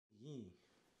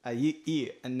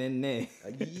Anene. Anene.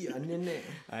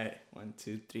 All right, 1,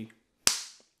 2, 3.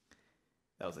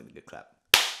 That was a good clap.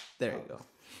 There you go.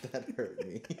 That hurt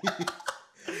me.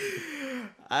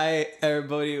 Hi,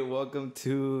 everybody. Welcome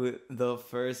to the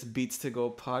first Beats to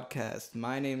Go podcast.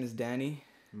 My name is Danny.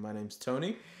 My name's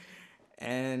Tony.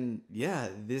 And yeah,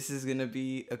 this is going to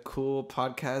be a cool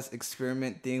podcast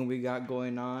experiment thing we got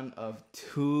going on of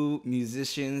two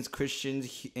musicians,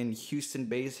 Christians in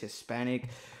Houston-based, Hispanic.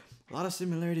 A lot of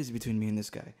similarities between me and this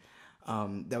guy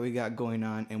that we got going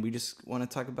on. And we just want to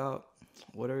talk about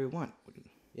whatever we want.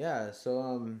 Yeah,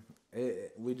 so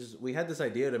we had this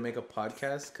idea to make a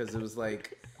podcast because it was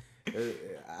like,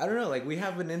 I don't know, like we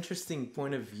have an interesting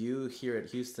point of view here at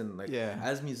Houston. Like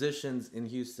as musicians in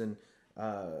Houston,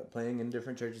 playing in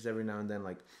different churches every now and then,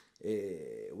 like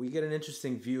we get an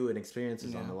interesting view and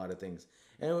experiences on a lot of things.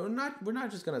 And we're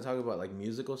not just gonna talk about like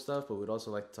musical stuff, but we'd also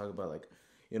like to talk about like,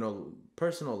 you know,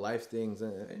 personal life things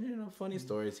and you know, funny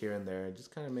stories here and there.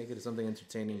 Just kind of make it something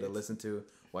entertaining to listen to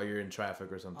while you're in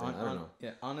traffic or something. I don't know.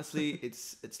 Yeah, honestly,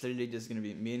 it's literally just gonna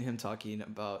be me and him talking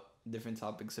about different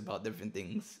topics about different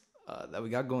things that we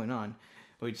got going on,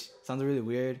 which sounds really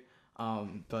weird,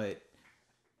 but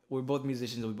we're both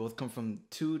musicians. We both come from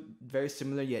two very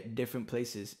similar yet different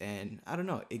places, and I don't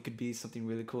know, it could be something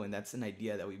really cool, and that's an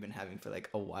idea that we've been having for like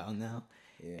a while now.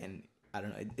 Yeah. And I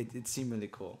don't know, it seemed really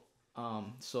cool.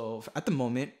 So at the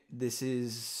moment, this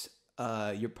is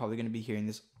you're probably gonna be hearing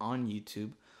this on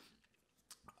YouTube.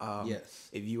 Yes.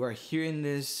 If you are hearing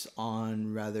this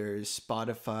on rather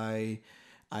Spotify,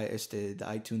 the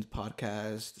iTunes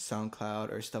podcast,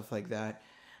 SoundCloud, or stuff like that,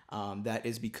 that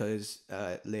is because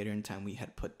later in time we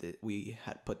had put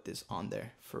this on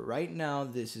there. For right now,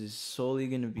 this is solely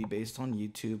going to be based on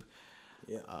YouTube.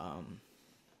 Yeah.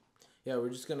 Yeah, we're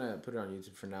just gonna put it on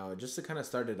YouTube for now, just to kind of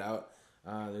start it out.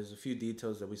 There's a few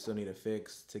details that we still need to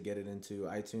fix to get it into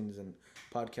iTunes and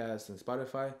podcasts and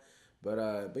Spotify.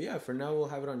 But yeah, for now we'll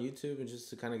have it on YouTube and just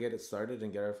to kind of get it started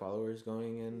and get our followers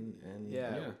going and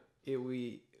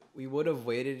we would have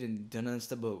waited and done other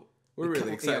stuff, but we're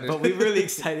really excited. Yeah, but we're really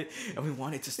excited and we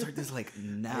wanted to start this like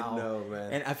now. I know,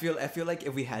 man. And I feel like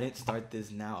if we hadn't started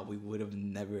this now, we would have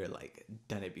never like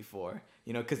done it before.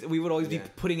 You know, because we would always be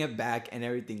putting it back and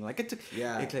everything. Like it took.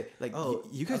 Yeah.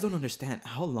 You guys don't understand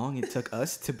how long it took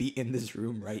us to be in this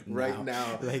room right now. Right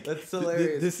now. Like that's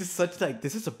hilarious. This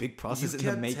is a big process in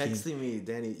the making. You kept texting me,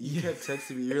 Danny. You kept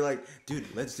texting me. You're like, dude,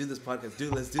 let's do this podcast.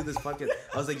 Dude, let's do this podcast.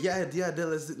 I was like, yeah, dude,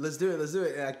 let's do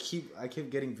it. And I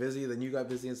keep getting busy. Then you got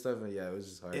busy and stuff. And yeah, it was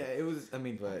just hard. Yeah, it was. I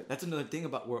mean, but that's another thing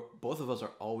about where both of us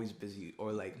are always busy,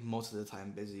 or like most of the time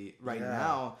busy. Right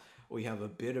now, we have a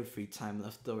bit of free time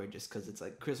left over just because it's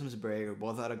like Christmas break. We're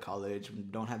both out of college. We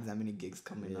don't have that many gigs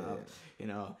coming up, you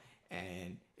know.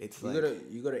 And it's you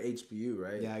go to HBU,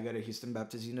 right? Yeah, I go to Houston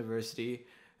Baptist University.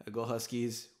 Go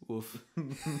Huskies. Woof.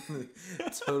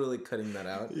 Totally cutting that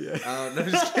out. Yeah. No,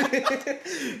 just kidding.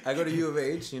 I go to U of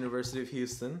H, University of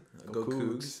Houston. Go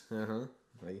Cougs.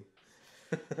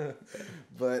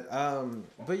 But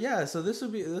yeah, so this will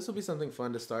be something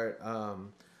fun to start.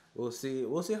 We'll see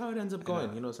how it ends up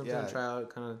going. You know, something to try out,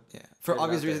 kind of. Yeah. For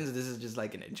obvious reasons, this is just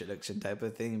like an introduction type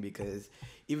of thing, because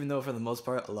even though for the most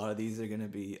part, a lot of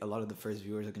the first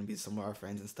viewers are gonna be some of our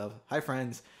friends and stuff. Hi,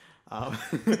 friends.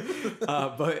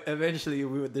 But eventually,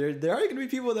 there are gonna be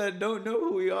people that don't know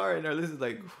who we are and are listening.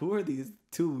 Like, who are these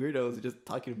two weirdos just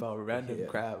talking about random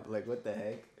crap? Like, what the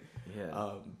heck?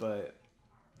 Yeah. But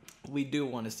we do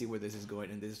want to see where this is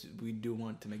going, and we do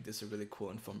want to make this a really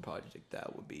cool and fun project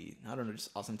that would be, I don't know,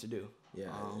 just awesome to do. Yeah.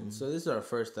 So this is our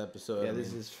first episode. Yeah,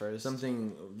 this is first.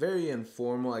 Something very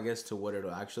informal, I guess, to what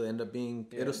it'll actually end up being.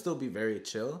 Yeah. It'll still be very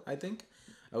chill, I think.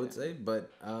 I would say,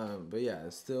 but yeah,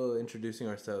 still introducing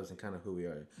ourselves and kind of who we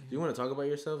are. Do you want to talk about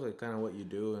yourself, like kind of what you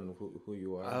do and who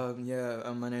you are?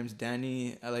 My name's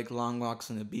Danny. I like long walks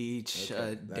on the beach,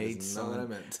 dates. That's not what I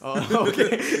meant. Oh,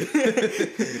 okay.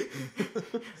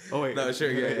 Oh wait. No, sure.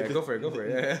 Yeah. Go for it.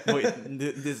 Yeah. Wait,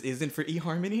 this isn't for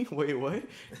eHarmony? Wait, what?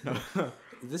 No.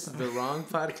 This is the wrong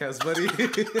podcast, buddy.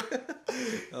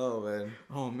 Oh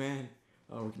man.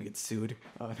 Oh, we're gonna get sued.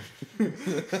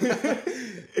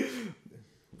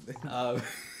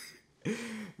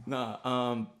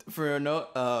 For a note,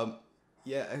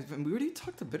 we already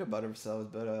talked a bit about ourselves,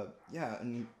 but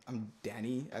and I'm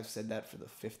Danny. I've said that for the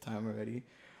 5th time already.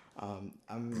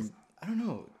 I don't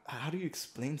know. How do you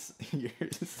explain your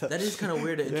stuff? That is kind of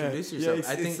weird to introduce yourself.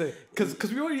 I think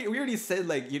because we already said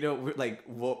like we're like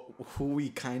who we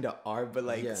kind of are, but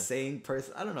like saying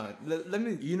person. I don't know. Let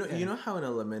me. You know how in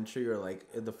elementary or like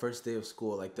the first day of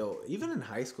school, like they'll even in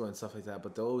high school and stuff like that,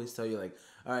 but they'll always tell you like,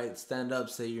 all right, stand up,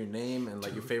 say your name and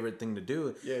like your favorite thing to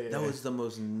do. That was the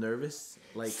most nervous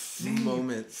like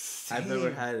moment I've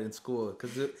ever had in school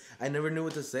because I never knew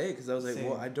what to say because I was like,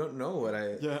 well, I don't know what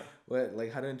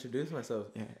like how to introduce myself.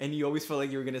 Yeah, and you always felt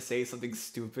like you were gonna say something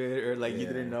stupid or like you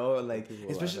didn't know, like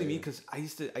especially me because I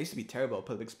used to be terrible at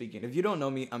public speaking. If you don't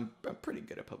know me, I'm pretty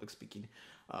good at public speaking,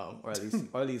 or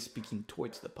at least speaking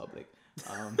towards the public.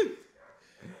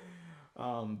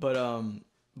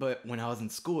 But when I was in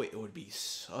school, it would be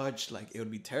it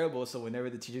would be terrible. So whenever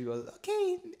the teacher goes,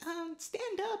 okay,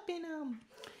 stand up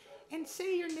and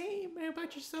say your name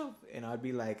about yourself, and I'd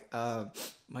be like,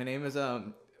 my name is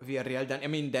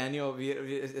Villarreal. Daniel.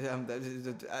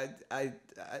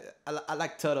 I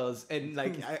like turtles, and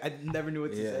like I never knew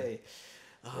what to say.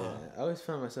 I always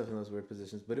found myself in those weird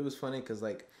positions, but it was funny because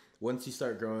like once you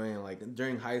start growing, and like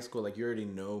during high school, like you already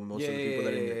know most of the people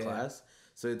that are in your class,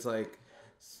 so it's like.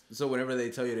 So whenever they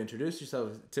tell you to introduce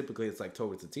yourself, typically it's like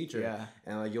towards the teacher,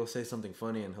 and like you'll say something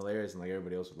funny and hilarious, and like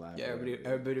everybody else would laugh. Yeah,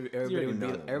 everybody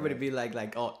would be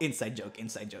like, oh, inside joke.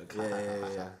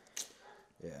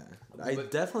 Yeah. I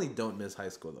definitely don't miss high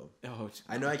school though. Oh,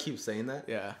 I know I keep saying that.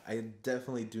 Yeah. I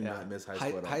definitely do not miss high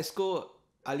school at all. High school,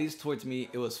 at least towards me,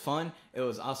 it was fun. It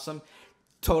was awesome.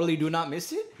 Totally do not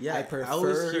miss it. Yeah, I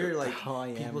always hear like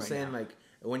people saying like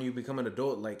when you become an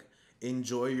adult, like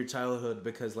enjoy your childhood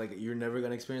because like you're never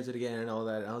gonna experience it again and all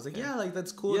that. And I was like, like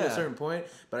that's cool at a certain point,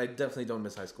 but I definitely don't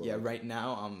miss high school. Yeah, right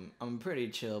now I'm pretty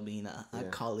chill being a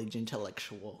college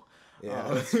intellectual. Yeah,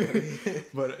 that's funny.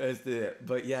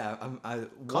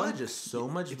 College is so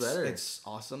much better. It's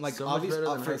awesome. Like so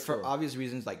for obvious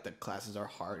reasons, like the classes are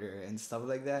harder and stuff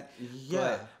like that.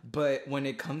 Yeah. But when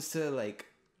it comes to like,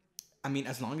 I mean,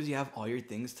 as long as you have all your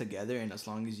things together and as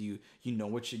long as you know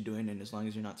what you're doing and as long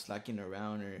as you're not slacking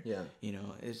around or you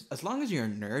know, as long as you're a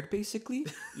nerd, basically,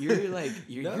 you're like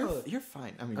you're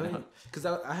fine. I mean, because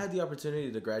I had the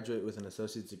opportunity to graduate with an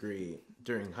associate's degree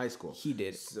during high school. He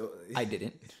did. So I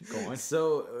didn't. Go on.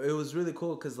 So it was really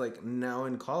cool because like now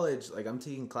in college, like I'm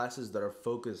taking classes that are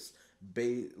focused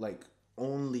like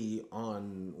only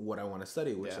on what I want to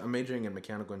study, which I'm majoring in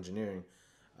mechanical engineering,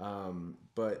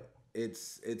 but.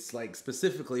 It's like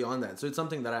specifically on that, so it's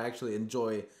something that I actually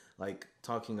enjoy like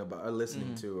talking about or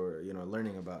listening to or you know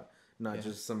learning about, not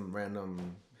just some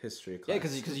random history class. Yeah,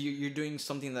 because you're doing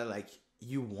something that like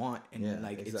you want and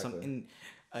like it's something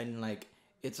and like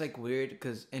it's like weird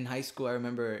because in high school I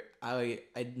remember I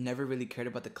never really cared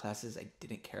about the classes I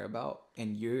didn't care about,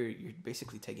 and you're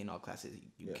basically taking all classes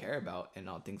you care about and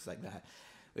all things like that,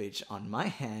 which on my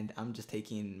hand I'm just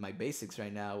taking my basics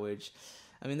right now, which.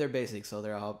 I mean, they're basic, so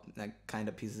they're all like kind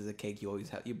of pieces of cake. You always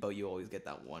have but you always get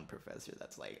that one professor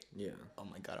that's like, oh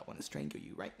my god, I want to strangle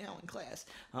you right now in class.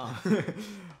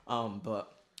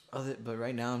 But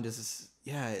right now I'm just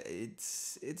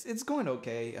it's going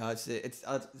okay.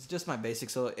 It's just my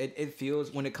basics, so it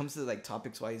feels when it comes to like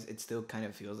topics wise, it still kind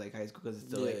of feels like high school because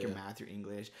it's still like your math, your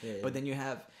English, but then you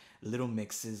have little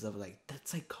mixes of like that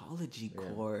psychology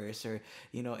course or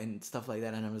you know and stuff like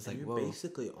that, and I was like, you're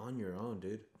basically on your own,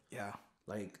 dude. Yeah.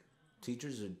 Like,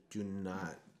 teachers do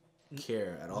not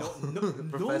care at all.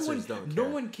 Professors don't care. No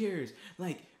one cares.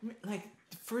 Like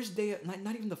first day,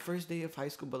 not even the first day of high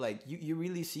school, but like you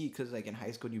really see because like in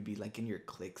high school you'd be like in your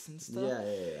cliques and stuff.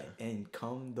 Yeah. And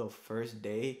come the first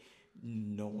day,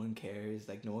 no one cares.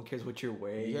 Like no one cares what you're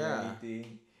wearing or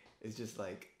anything. It's just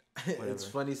like. Whatever. It's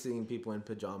funny seeing people in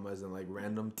pajamas and like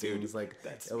random things like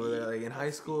over there. Like in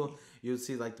high school, you'd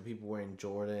see like the people wearing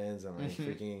Jordans and like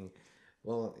freaking.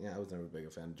 Well, yeah, I was never a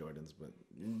big fan of Jordans, but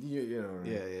you know.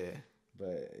 Right? Yeah.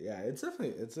 But yeah, it's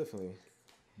definitely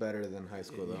better than high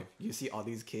school though. You see all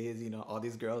these kids, you know, all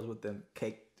these girls with them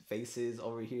cake faces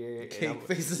over here. Cake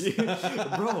faces,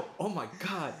 bro. Oh my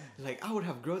god! Like I would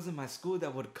have girls in my school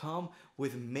that would come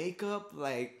with makeup,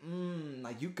 like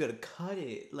you could cut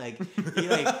it, like I'm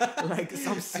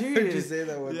serious. I heard you say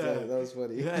that one time. That was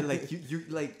funny. Yeah, like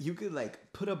you could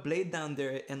like put a blade down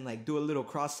there and like do a little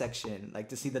cross section, like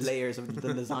to see the layers of the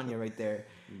lasagna right there.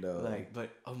 No, like, but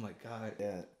oh my god.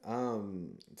 Yeah.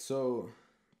 So.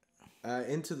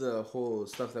 Into the whole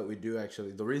stuff that we do,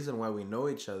 actually, the reason why we know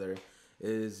each other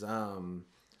is, I'll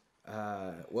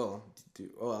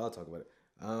talk about it.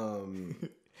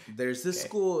 There's this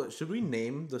school. Should we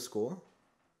name the school?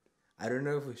 I don't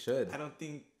know if we should. I don't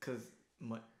think, because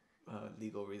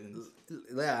legal reasons.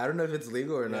 Yeah, I don't know if it's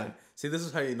legal or not. See, this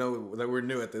is how you know that we're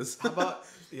new at this. How about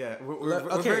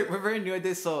we're very new at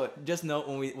this, so just know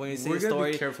when we say a story, we're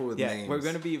gonna be careful with names. We're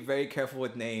gonna be very careful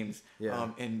with names.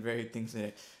 And very things in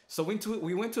it. So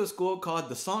we went to a school called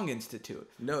the Song Institute.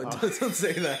 No, don't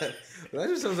say that. That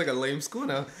just sounds like a lame school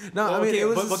now. No, I mean it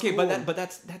was school. but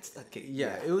that's okay.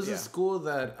 Yeah, it was a school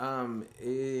that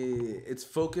it's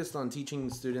focused on teaching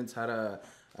students how to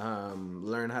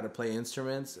learn how to play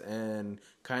instruments and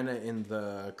kind of in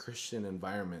the Christian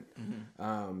environment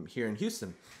here in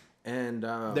Houston. And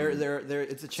they're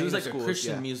it's a chain so it was like of schools, a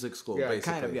Christian music school,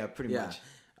 basically. Pretty much.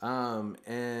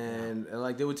 And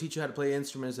like they would teach you how to play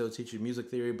instruments, they would teach you music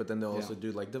theory, but then they'll also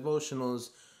do like devotionals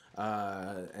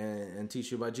and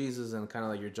teach you about Jesus and kind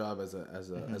of like your job as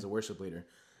a worship leader.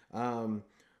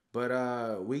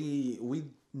 But we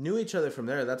knew each other from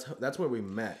there. That's where we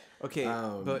met. Okay,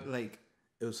 but like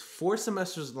it was 4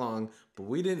 semesters long, but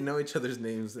we didn't know each other's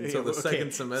names until the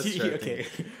second semester. Okay,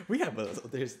 we have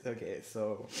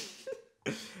so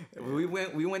we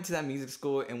went to that music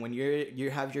school, and when you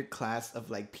have your class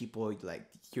of like people like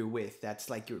you're with,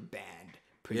 that's like your band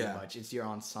pretty much. It's your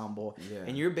ensemble,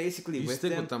 and you're basically you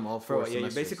stick with them all 4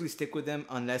 semesters. You basically stick with them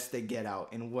unless they get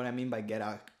out. And what I mean by get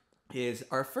out is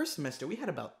our first semester we had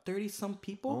about 30 some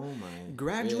people. Oh my!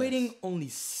 Graduating only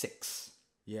 6.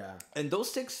 Yeah, and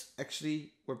those 6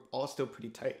 actually were all still pretty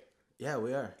tight. Yeah,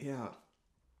 we are. Yeah,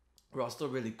 we're all still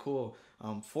really cool.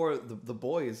 For the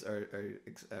boys are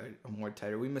more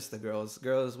tighter. We miss the girls.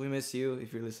 Girls, we miss you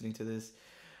if you're listening to this.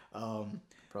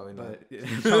 Probably not. But, I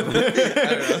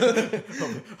don't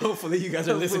know. Hopefully you guys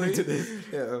are listening to this.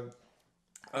 Yeah.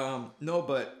 No,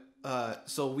 but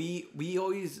so we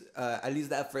always at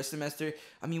least that first semester.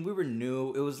 I mean, we were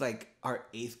new. It was like our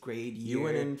 8th grade year. You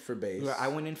went in for bass. I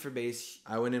went in for bass.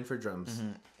 I went in for drums.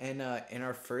 Mm-hmm. And in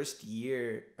our first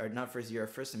year, or not first year, our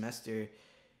first semester,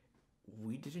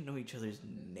 we didn't know each other's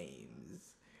names.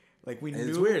 Like we knew.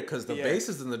 It's weird because the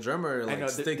bassist and the drummer like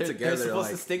stick together. They're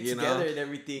supposed to stick together and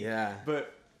everything. Yeah.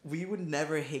 But we would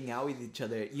never hang out with each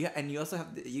other. Yeah, and you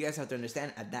guys have to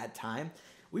understand at that time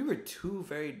we were 2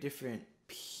 very different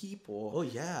people. Oh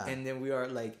yeah. And then we are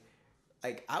like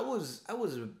I was I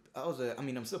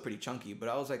mean I'm still pretty chunky, but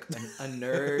I was like a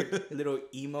nerd little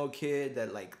emo kid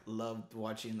that like loved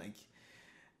watching like.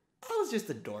 I was just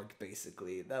a dork,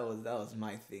 basically. That was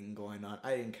my thing going on.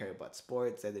 I didn't care about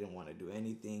sports. I didn't want to do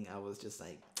anything. I was just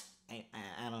like,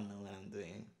 I don't know what I'm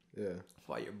doing. Yeah.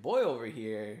 While your boy over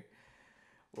here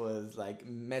was like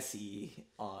messy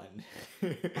on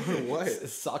what?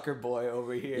 Soccer boy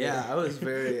over here. Yeah, I was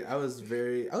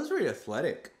very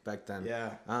athletic back then.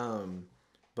 Yeah.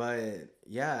 But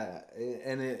yeah,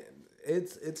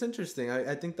 it's interesting.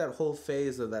 I think that whole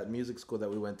phase of that music school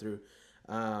that we went through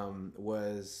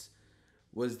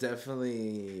was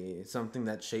definitely something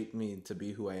that shaped me to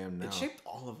be who I am now. It shaped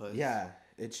all of us. Yeah,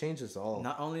 it changed us all.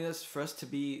 Not only for us to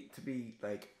be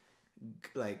like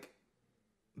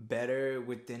better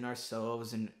within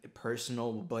ourselves and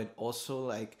personal, but also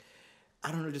like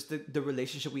I don't know, just the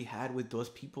relationship we had with those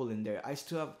people in there.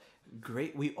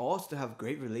 We all still have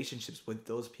great relationships with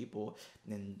those people,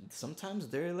 and sometimes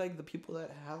they're like the people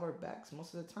that have our backs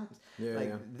most of the times. Yeah,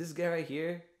 like this guy right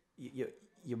here,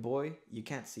 your boy, you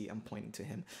can't see. I'm pointing to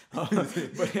him.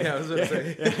 But yeah, I was gonna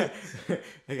say. Yeah.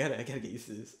 I gotta get used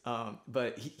to this.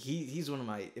 But he's one of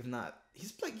my, if not,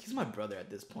 he's my brother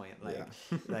at this point. Like,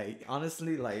 like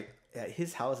honestly, like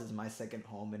his house is my second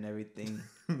home and everything.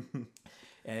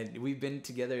 And we've been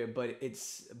together, but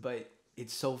it's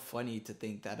so funny to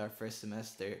think that our first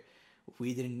semester,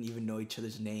 we didn't even know each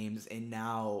other's names, and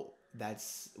now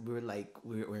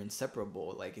we're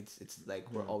inseparable. Like it's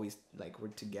like we're always like we're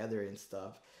together and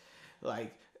stuff.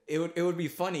 Like it would be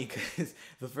funny because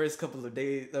the first couple of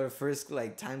days or first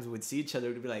like times we would see each other,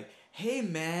 we'd be like, hey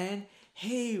man,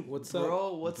 hey what's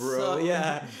up, what's up,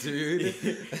 yeah dude.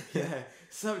 Yeah,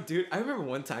 so dude, I remember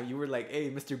one time you were like, hey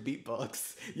Mr.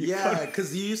 Beatbox. Yeah,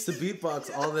 because you used to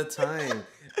beatbox all the time.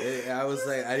 I was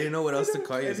like, I didn't know what else to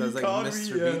call you, so I was like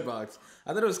Mr. Beatbox.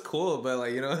 I thought it was cool, but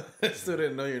like, you know, I still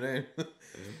didn't know your name.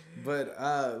 But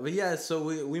yeah, so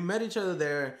we met each other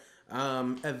there.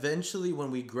 Eventually,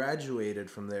 when we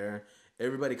graduated from there,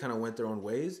 everybody kind of went their own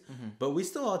ways, but we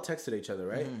still all texted each other,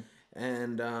 right?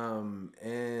 And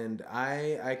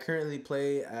I currently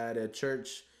play at a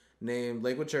church named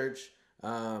Lakewood Church.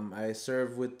 I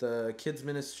serve with the kids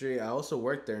ministry. I also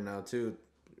work there now too,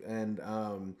 and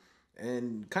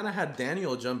kind of had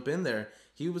Daniel jump in there.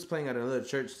 He was playing at another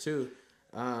church too.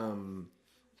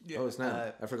 It's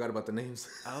not. I forgot about the names.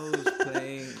 I was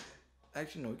playing.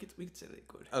 Actually, no. We could say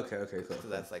Lakewood. Okay, cool. So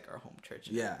that's like our home church.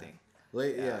 And yeah. everything.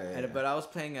 But I was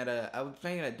playing at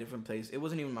a different place. It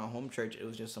wasn't even my home church. It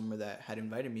was just somewhere that had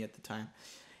invited me at the time.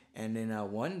 And then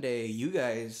one day, you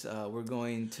guys were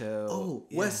going to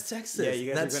West Texas. Yeah,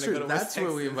 you guys were going to go to West Texas. That's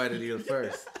where we invited you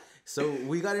first. So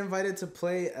we got invited to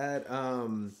play at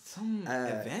some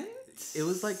event. It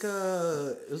was like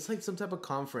some type of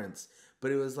conference,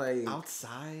 but it was like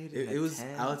outside. It was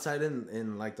tent. Outside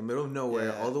in like the middle of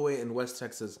nowhere, all the way in West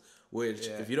Texas. Which,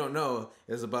 if you don't know,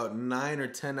 is about 9 or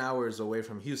 10 hours away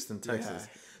from Houston, Texas.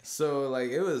 Yeah. So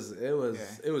like it was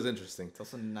interesting. It's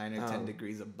also 9 or 10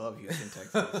 degrees above Houston,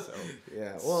 Texas. So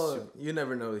yeah, well, you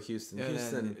never know with Houston.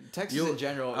 Texas in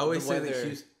general. I always say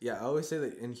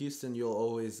that in Houston you'll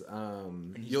always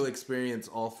you'll experience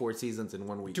all 4 seasons in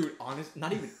 1 week. Dude, honest,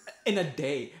 not even in a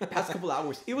day. Past couple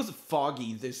hours, it was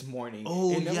foggy this morning.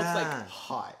 And it was like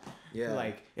hot. Yeah,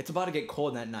 like it's about to get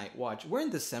cold that night. Watch, we're in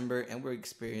December and we're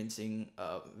experiencing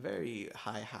very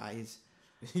high highs.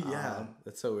 Yeah,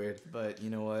 that's so weird. But you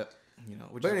know what?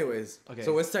 But anyways, okay.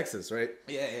 So West Texas, right?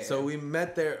 Yeah. So we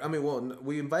met there. I mean, well,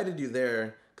 we invited you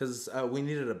there because we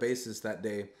needed a bassist that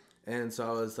day, and so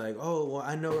I was like, oh, well,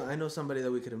 I know somebody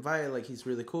that we could invite. Like he's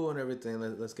really cool and everything.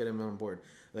 Let's get him on board.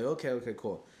 Like okay,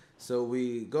 cool. So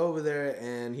we go over there,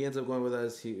 and he ends up going with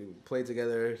us. He played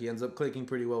together. He ends up clicking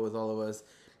pretty well with all of us.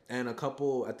 And I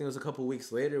think it was a couple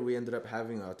weeks later, we ended up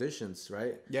having auditions,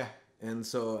 right? Yeah. And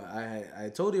so I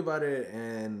told you about it,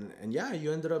 and yeah,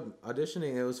 you ended up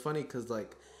auditioning. It was funny because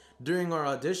like during our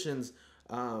auditions,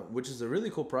 which is a really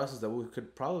cool process that we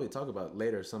could probably talk about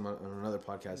later, on another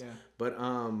podcast. Yeah.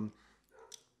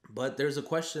 But there's a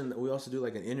question that we also do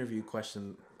like an interview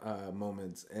question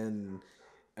moments, and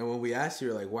when we ask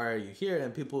you like why are you here,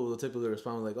 and people will typically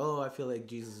respond like, oh, I feel like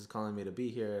Jesus is calling me to be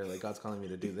here, like God's calling me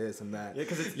to do this and that. Yeah,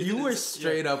 because you were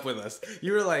straight up with us.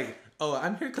 You were like, oh,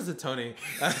 I'm here because of Tony.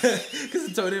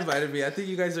 Because Tony invited me. I think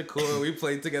you guys are cool. We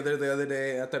played together the other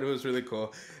day. I thought it was really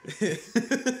cool.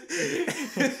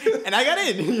 And I got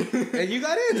in. And you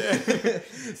got in.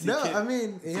 No, I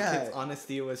mean, yeah.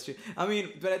 Honesty was true. I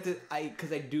mean, but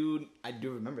because I do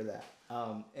remember that.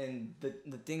 And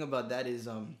the thing about that is,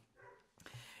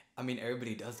 I mean,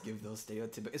 everybody does give those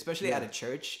stereotypical, especially at a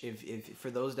church. If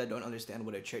for those that don't understand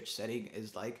what a church setting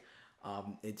is like,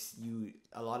 it's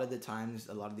a lot of the times,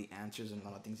 a lot of the answers and a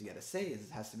lot of things you gotta say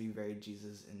has to be very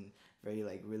Jesus and very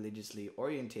like religiously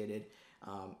orientated.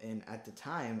 And at the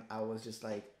time, I was just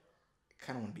like,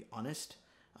 kind of want to be honest.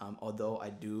 Although I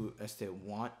do still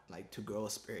want like to grow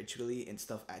spiritually and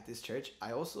stuff at this church,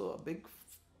 I also a big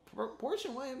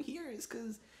portion why I'm here is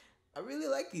because I really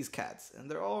like these cats, and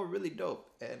they're all really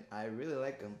dope, and I really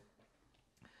like them.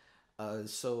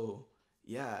 So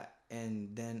yeah,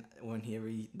 and then when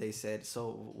they said,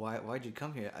 so why'd you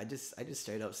come here? I just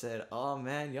straight up said, oh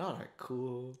man, y'all are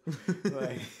cool.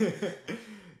 Like,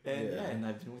 and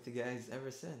I've been with you guys ever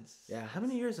since. Yeah, how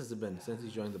many years has it been since you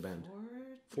joined the band?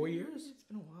 4 years? It's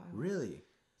been a while. Really?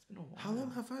 How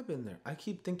long have I been there? I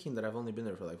keep thinking that I've only been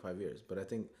there for like 5 years, but I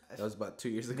think that was about 2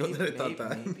 years ago that I thought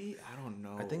that. Maybe I don't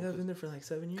know. I think I've been there for like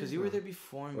 7 years. Because you were there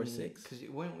before me. Or 6. Because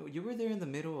when you were there in the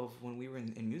middle of when we were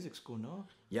in music school, no?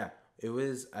 Yeah, it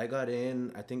was. I got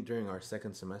in. I think during our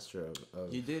second semester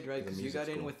of you did, right? Because you got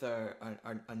in with our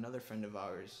another friend of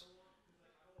ours,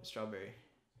 Strawberry.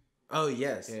 Oh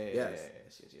yes, yes.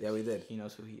 Yeah, we did. He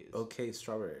knows who he is. Okay,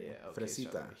 Strawberry. Yeah, okay,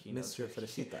 Fresita. Mr.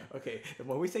 Fresita. Okay, the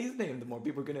more we say his name, the more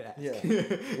people are gonna ask.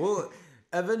 Yeah. Well,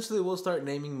 eventually we'll start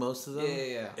naming most of them.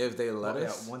 Yeah. If they let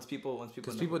us. Yeah. Once people.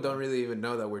 Because people don't really even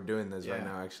know that we're doing this right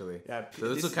now. Actually. Yeah.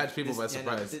 So this will catch people by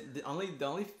surprise. The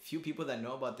only few people that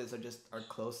know about this are just our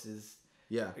closest.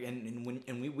 Yeah. And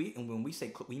when we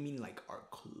say we mean like our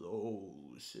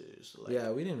closest. Like, yeah,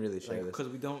 we didn't really share this because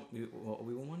we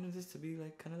wanted this to be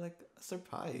like kind of like a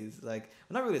surprise. Like,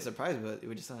 well, not really a surprise, but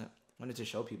we just wanted to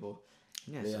show people.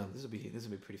 Yeah. So this will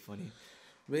be pretty funny.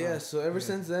 But yeah, so ever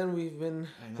since then we've been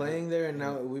playing there, and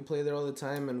now we play there all the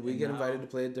time, and we get invited to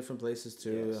play at different places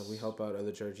too. Yes. We help out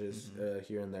other churches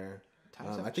here and there.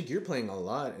 I think you're playing a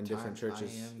lot in different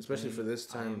churches, especially for this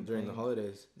time during the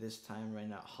holidays. This time right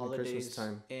now, holidays, Christmas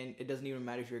time, and it doesn't even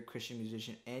matter if you're a Christian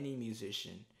musician, any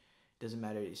musician, doesn't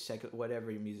matter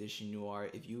whatever musician you are.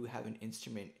 If you have an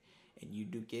instrument and you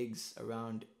do gigs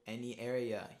around any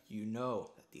area, you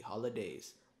know that the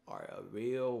holidays are a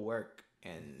real work.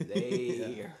 And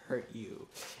they hurt you,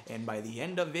 and by the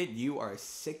end of it, you are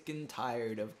sick and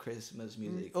tired of Christmas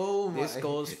music. Oh my! This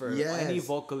goes for any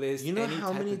vocalist. You know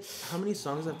how many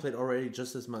songs I've played already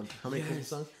just this month? How many Christmas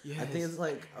songs? Yes. I think it's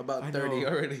like about 30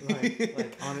 already.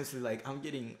 like honestly, like I'm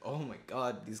getting. Oh my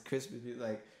God, these Christmas music,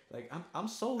 like I'm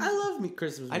so. I love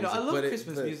Christmas music. I know I love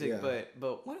Christmas music,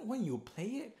 but when you play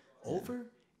it over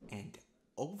and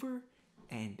over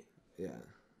and Yeah.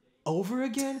 Over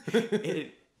again,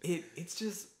 it's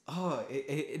just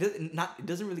it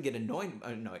doesn't really get annoying.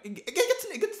 No, it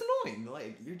gets annoying.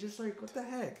 Like you're just like, what the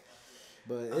heck?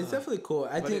 But it's definitely cool.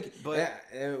 I think.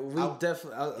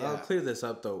 I'll clear this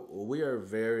up though. We are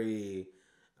very,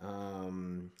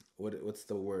 what's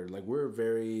the word? Like we're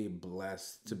very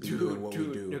blessed to be doing what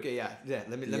we do. Okay, yeah.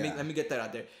 Let me get that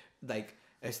out there. Like,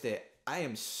 I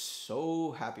am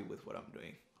so happy with what I'm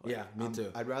doing. Like, yeah, me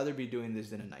too. I'd rather be doing this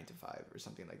than a 9 to 5 or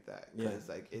something like that. Because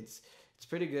like it's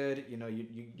pretty good. You know,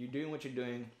 you're doing what you're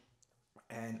doing,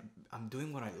 and I'm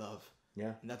doing what I love.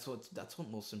 Yeah, and that's what's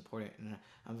most important, and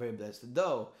I'm very blessed.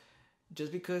 Though,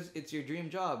 just because it's your dream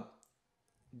job,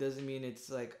 doesn't mean it's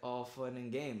like all fun and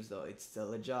games. Though it's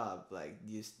still a job. Like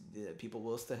people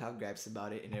will still have gripes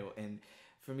about it, and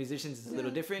for musicians it's a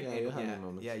little different. Yeah, you'll have your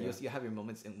moments. Yeah, you have your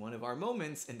moments. And one of our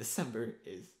moments in December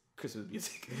is Christmas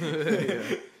music.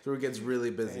 So it gets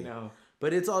really busy. I know,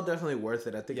 but it's all definitely worth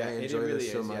it. I think I enjoy this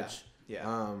so much.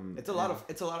 Yeah. It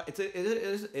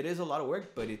is a lot of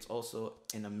work, but it's also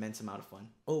an immense amount of fun.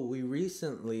 Oh, we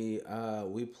recently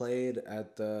we played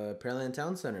at the Pearland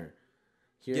Town Center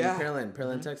here in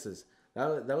Pearland, Texas.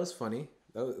 That was funny.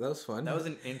 That was fun. That was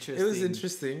an interesting. It was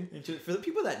interesting. For the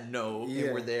people that know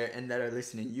and were there and that are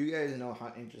listening, you guys know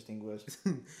how interesting it was.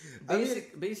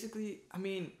 Basically, I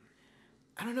mean,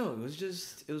 I don't know. It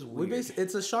was weird.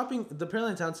 It's a shopping. The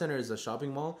Pearland Town Center is a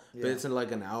shopping mall, but it's in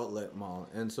like an outlet mall,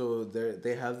 and so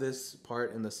they have this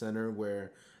part in the center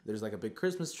where there's like a big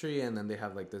Christmas tree, and then they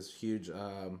have like this huge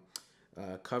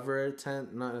cover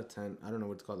tent, not a tent. I don't know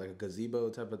what it's called, like a gazebo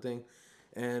type of thing,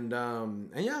 and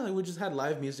yeah, like we just had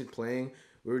live music playing.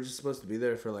 We were just supposed to be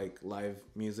there for like live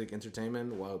music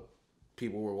entertainment while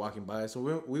people were walking by,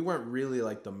 so we weren't really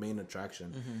like the main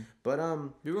attraction. But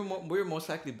we were most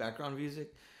likely background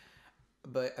music,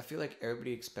 but I feel like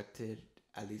everybody expected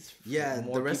at least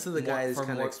more the rest of the guys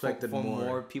kind of expected for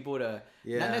more people to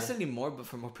not necessarily more, but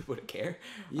for more people to care.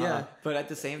 But at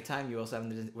the same time, you also have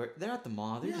them. They're at the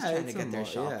mall. They're just trying to get their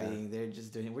shopping. They're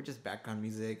just we're just background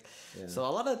music. So a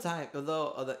lot of the time,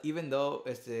 even though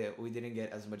we didn't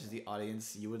get as much as the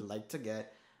audience you would like to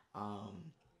get,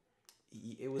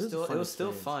 it was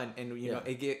still fun, and you know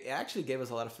it actually gave us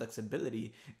a lot of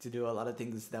flexibility to do a lot of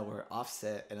things that were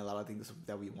offset, and a lot of things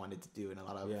that we wanted to do, and a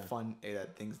lot of fun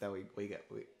things that we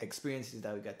experiences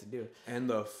that we got to do. And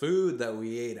the food that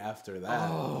we ate after that.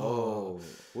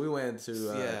 We went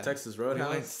to Texas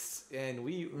Roadhouse, and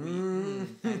we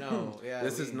I know,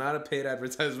 this is not a paid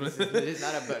advertisement. It is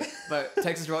not but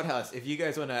Texas Roadhouse, if you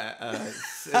guys want to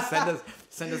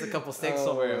send us a couple steaks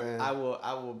over, man. I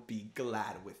will be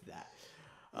glad with that.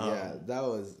 That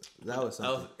was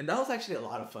something. And that was actually a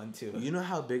lot of fun too. You know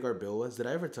how big our bill was? Did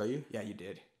I ever tell you? Yeah, you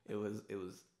did. It was a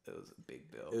big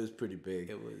bill. It was pretty big.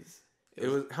 It was.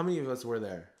 How many of us were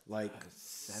there? Like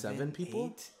 7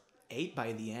 people? 8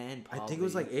 by the end, probably. I think it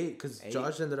was like 8 because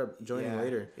Josh ended up joining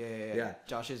later. Yeah.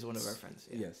 Josh is one of our friends.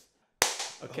 Yeah. Yes.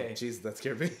 Okay. Jeez, that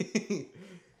scared me.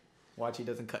 Watch, he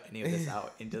doesn't cut any of this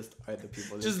out and just are the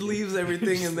people. Just leaves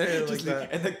everything in there like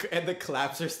that. And the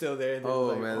claps are still there.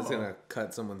 Man, it's gonna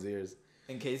cut someone's ears.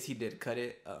 In case he did cut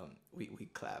it, we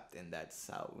clapped, and that's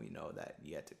how we know that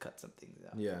you had to cut some things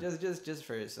out. Yeah. Just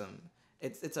for some.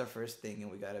 It's our first thing,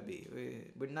 and we gotta be.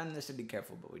 We're not necessarily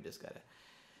careful, but we just gotta.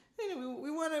 You know,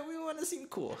 we wanna seem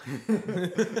cool.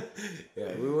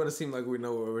 Yeah, we wanna seem like we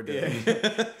know what we're doing.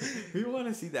 Yeah. We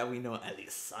wanna see that we know at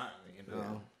least something, you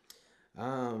know.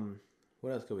 Yeah.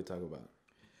 What else could we talk about?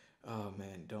 Oh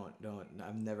man, don't!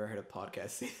 I've never heard a podcast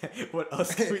say that. What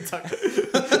else can we talk?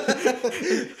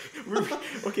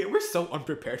 We're so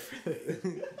unprepared for this.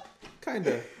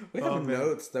 Kinda. We have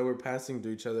notes that we're passing to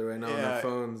each other right now on our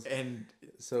phones, and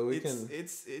so we can.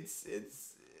 It's.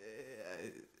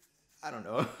 I don't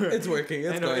know. It's working.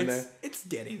 It's going there. It's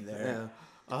getting there.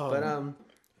 Yeah. But are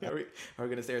we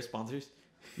gonna say our sponsors?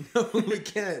 No, we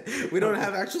can't. We don't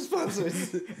have actual sponsors.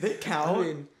 They count. I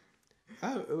mean,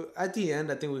 at the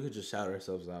end, I think we could just shout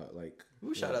ourselves out. Like,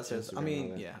 we'll shout ourselves. I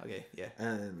mean, yeah, okay, yeah.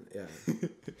 And, yeah.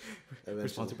 We're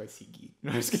sponsored by SeatGeek.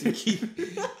 No,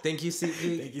 SeatGeek. Thank you,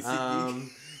 SeatGeek. Thank you,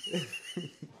 SeatGeek.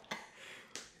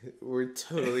 We're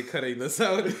totally cutting this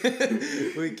out.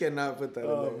 We cannot put that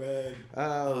in there.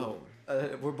 Oh,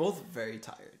 man. We're both very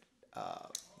tired.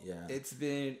 Yeah. It's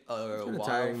been a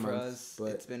while for us.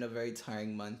 It's been a very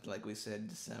tiring month, like we said,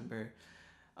 December.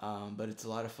 But it's a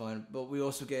lot of fun. But we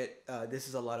also get this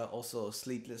is a lot of also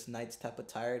sleepless nights type of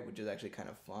tired, which is actually kind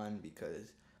of fun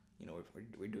because you know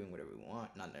we're doing whatever we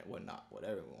want, not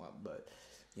whatever we want, but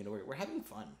you know we're having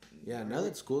fun. Yeah, now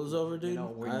that school's over, dude,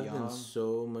 I've been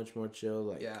so much more chill.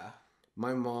 Like,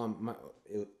 my mom,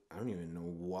 I don't even know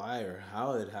why or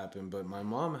how it happened, but my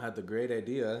mom had the great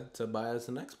idea to buy us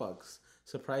an Xbox.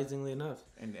 Surprisingly enough,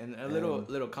 and a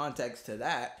little context to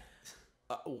that.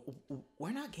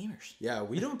 We're not gamers. Yeah,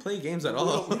 we don't play games at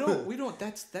all. We don't.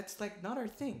 That's like not our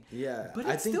thing. Yeah, but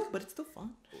it's still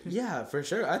fun. Yeah, for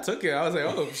sure. I took it. I was like,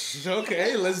 oh,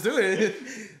 okay, let's do it.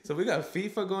 So we got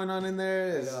FIFA going on in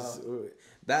there.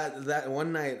 That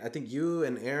one night, I think you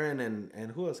and Aaron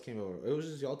and who else came over? It was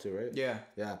just y'all two, right? Yeah.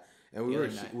 Yeah, and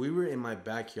we were in my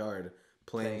backyard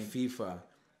playing FIFA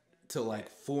till like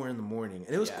 4 a.m, and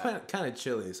it was kind of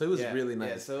chilly, so it was really nice.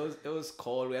 Yeah, so it was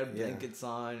cold. We had blankets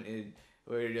on.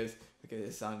 We were just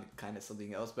it sounded kind of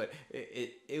something else, but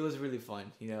it was really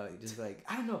fun. You know, just like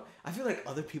I don't know. I feel like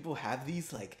other people have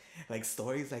these like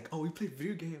stories like, oh, we play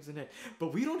video games and that,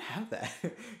 but we don't have that.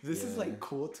 This is like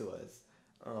cool to us.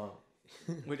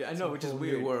 Which I know, which is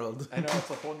weird. New world. I know, it's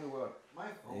a whole new world. My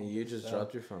phone. And you just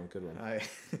dropped your phone. Good one.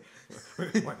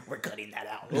 We're cutting that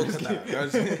out. We'll cut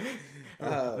that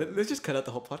out. Let's just cut out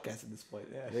the whole podcast at this point.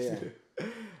 Yeah.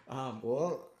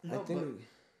 Well, I think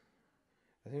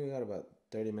we got about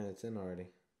 30 minutes in already.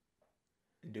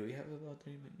 Do we have about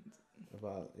 30 minutes?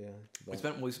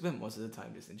 We spent most of the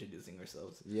time just introducing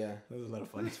ourselves. Yeah, that was a lot of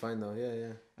fun. It's fine though.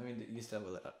 Yeah. I mean, you still have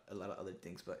a lot of other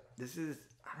things, but this is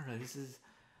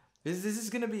This is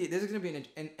gonna be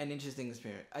an interesting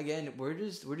experience. Again, we're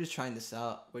just trying this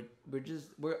out.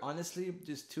 We're honestly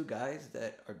just two guys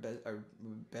that are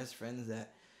best friends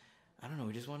that I don't know.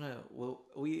 We just wanna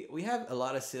we have a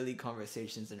lot of silly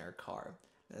conversations in our car,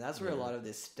 and that's where a lot of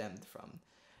this stemmed from.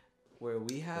 Where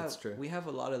we have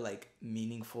a lot of like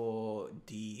meaningful,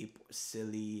 deep,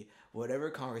 silly, whatever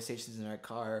conversations in our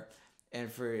car, and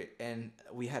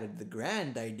we had the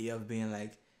grand idea of being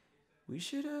like, we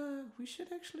should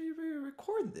actually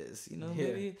record this. You know,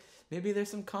 maybe there's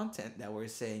some content that we're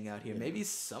saying out here. Yeah. Maybe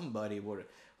somebody would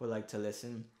like to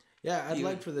listen. Yeah, I'd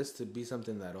like for this to be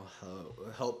something that'll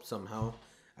help somehow.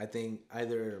 I think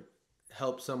either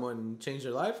help someone change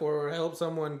their life or help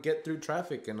someone get through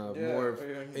traffic in a more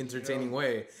entertaining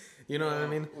way. You know what I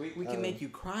mean? We can make you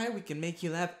cry. We can make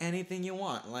you laugh. Anything you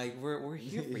want. Like we're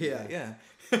here for you. Yeah.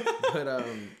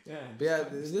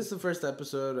 But this is the first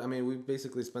episode. I mean, we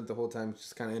basically spent the whole time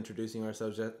just kind of introducing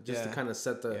ourselves, just to kind of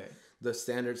set the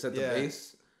standard, set the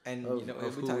base. And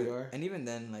of who we are. And even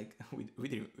then, like we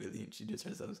didn't really introduce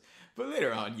ourselves, but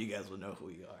later on, you guys will know who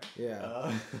we are.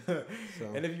 Yeah.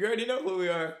 And if you already know who we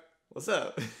are, what's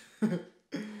up?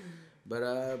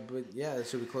 But yeah,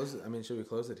 should we close it? I mean, should we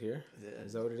close it here?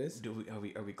 Is that what it is?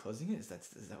 Are we closing it? Is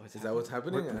that what's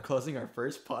happening? We're closing our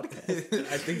first podcast.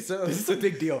 I think so. This is a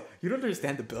big deal. You don't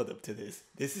understand the build up to this.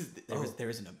 There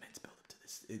is an immense build up to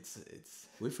this. It's.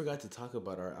 We forgot to talk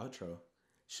about our outro.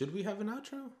 Should we have an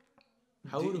outro?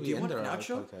 How would we end our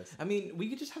outro? Podcast? I mean, we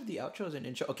could just have the outro as an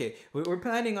intro. Okay, we're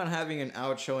planning on having an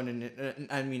outro and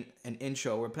an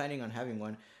intro. We're planning on having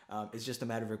one. It's just a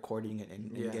matter of recording it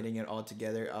and getting it all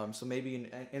together. So maybe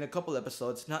in a couple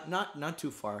episodes, not too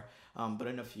far, but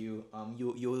in a few,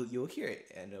 you'll hear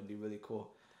it and it'll be really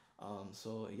cool.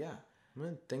 So yeah.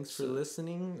 Man, thanks for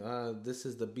listening. This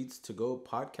is the Beats to Go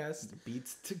podcast. The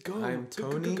Beats to Go. I'm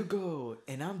Tony. Go.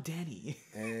 And I'm Danny.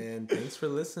 And thanks for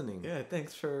listening. Yeah,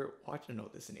 thanks for watching. No,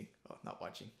 listening. Oh, not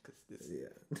watching. Cause this.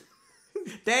 Yeah.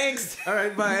 Thanks. All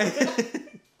right, bye.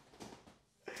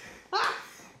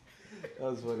 That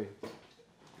was funny.